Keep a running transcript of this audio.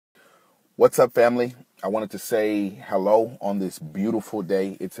What's up, family? I wanted to say hello on this beautiful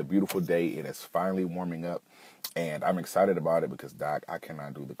day. It's a beautiful day. It is finally warming up, and I'm excited about it because, Doc, I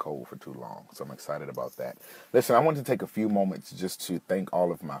cannot do the cold for too long. So I'm excited about that. Listen, I want to take a few moments just to thank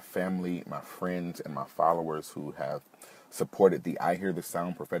all of my family, my friends, and my followers who have supported the I Hear the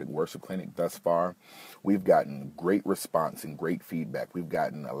Sound Prophetic Worship Clinic thus far. We've gotten great response and great feedback. We've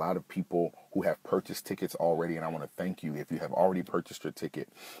gotten a lot of people who have purchased tickets already, and I want to thank you. If you have already purchased your ticket,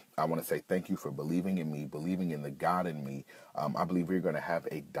 I want to say thank you for believing in me, believing in the God in me. I believe we're going to have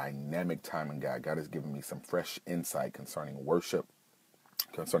a dynamic time in God. God has given me some fresh insight concerning worship,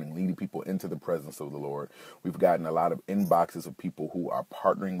 concerning leading people into the presence of the Lord. We've gotten a lot of inboxes of people who are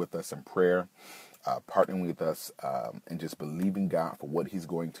partnering with us in prayer, partnering with us, and just believing God for what He's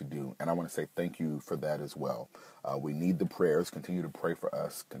going to do. And I want to say thank you for that as well. We need the prayers. Continue to pray for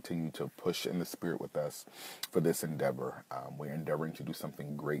us. Continue to push in the Spirit with us for this endeavor. We're endeavoring to do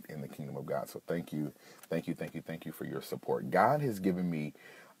something great in the kingdom of God. So thank you, thank you, thank you, thank you for your support. God has given me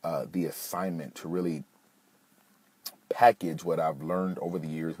the assignment to really package what I've learned over the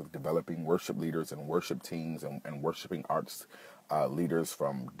years with developing worship leaders and worship teams and worshiping arts leaders,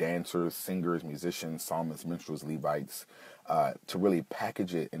 from dancers, singers, musicians, psalmists, minstrels, Levites, to really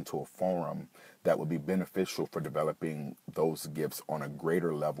package it into a forum that would be beneficial for developing those gifts on a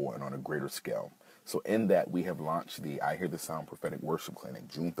greater level and on a greater scale. So in that, we have launched the I Hear the Sound Prophetic Worship Clinic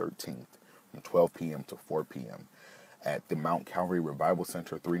June 13th from 12 p.m. to 4 p.m. at the Mount Calvary Revival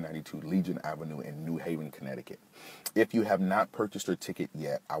Center, 392 Legion Avenue in New Haven, Connecticut. If you have not purchased your ticket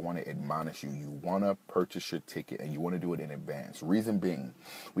yet, I want to admonish you. You want to purchase your ticket, and you want to do it in advance. Reason being,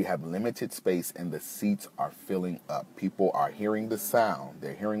 we have limited space and the seats are filling up. People are hearing the sound.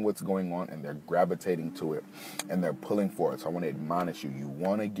 They're hearing what's going on, and they're gravitating to it, and they're pulling for it. So I want to admonish you. You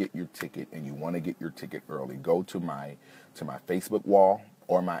want to get your ticket, and you want to get your ticket early. Go to my Facebook wall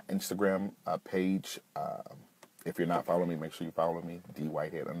or my Instagram page. If you're not following me, make sure you follow me,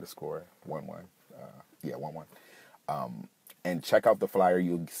 DWhitehead_11. 11. And check out the flyer.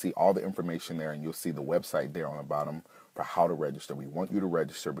 You'll see all the information there, and you'll see the website there on the bottom for how to register. We want you to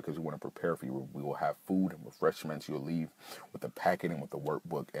register because we want to prepare for you. We will have food and refreshments. You'll leave with the packet and with the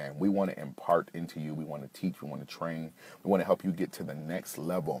workbook, and we want to impart into you. We want to teach. We want to train. We want to help you get to the next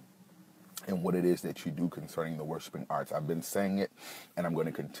level and what it is that you do concerning the worshiping arts. I've been saying it, and I'm going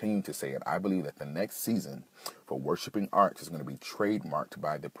to continue to say it. I believe that the next season for worshiping arts is going to be trademarked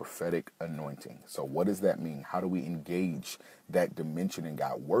by the prophetic anointing. So what does that mean? How do we engage that dimension in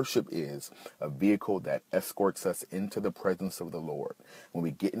God? Worship is a vehicle that escorts us into the presence of the Lord. When we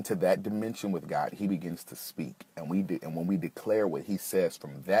get into that dimension with God, He begins to speak, and when we declare what He says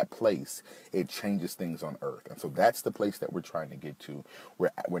from that place, it changes things on earth. And so that's the place that we're trying to get to.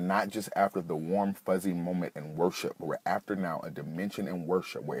 We're not just after the warm, fuzzy moment in worship, but we're after now a dimension in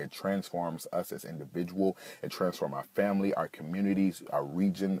worship where it transforms us as individuals, it transforms our family, our communities, our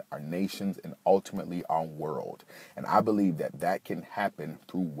region, our nations, and ultimately our world. And I believe that that can happen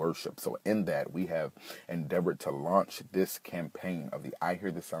through worship. So in that, we have endeavored to launch this campaign of the I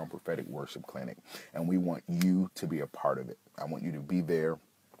Hear the Sound Prophetic Worship Clinic, and we want you to be a part of it. I want you to be there.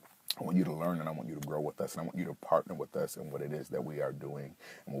 I want you to learn, and I want you to grow with us, and I want you to partner with us in what it is that we are doing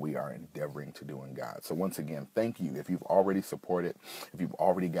and what we are endeavoring to do in God. So once again, thank you. If you've already supported, if you've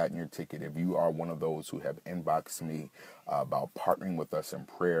already gotten your ticket, if you are one of those who have inboxed me about partnering with us in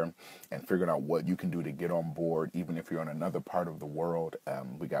prayer and figuring out what you can do to get on board, even if you're in another part of the world,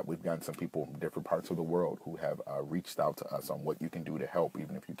 we've gotten some people from different parts of the world who have reached out to us on what you can do to help,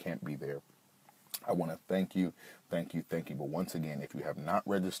 even if you can't be there. I want to thank you, thank you, thank you. But once again, if you have not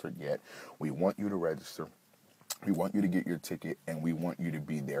registered yet, we want you to register. We want you to get your ticket, and we want you to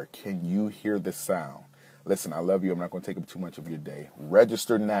be there. Can you hear the sound? Listen, I love you. I'm not going to take up too much of your day.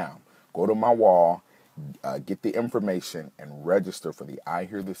 Register now. Go to my wall, get the information, and register for the I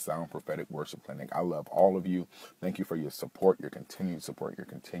Hear the Sound Prophetic Worship Clinic. I love all of you. Thank you for your support, your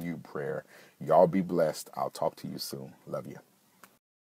continued prayer. Y'all be blessed. I'll talk to you soon. Love you.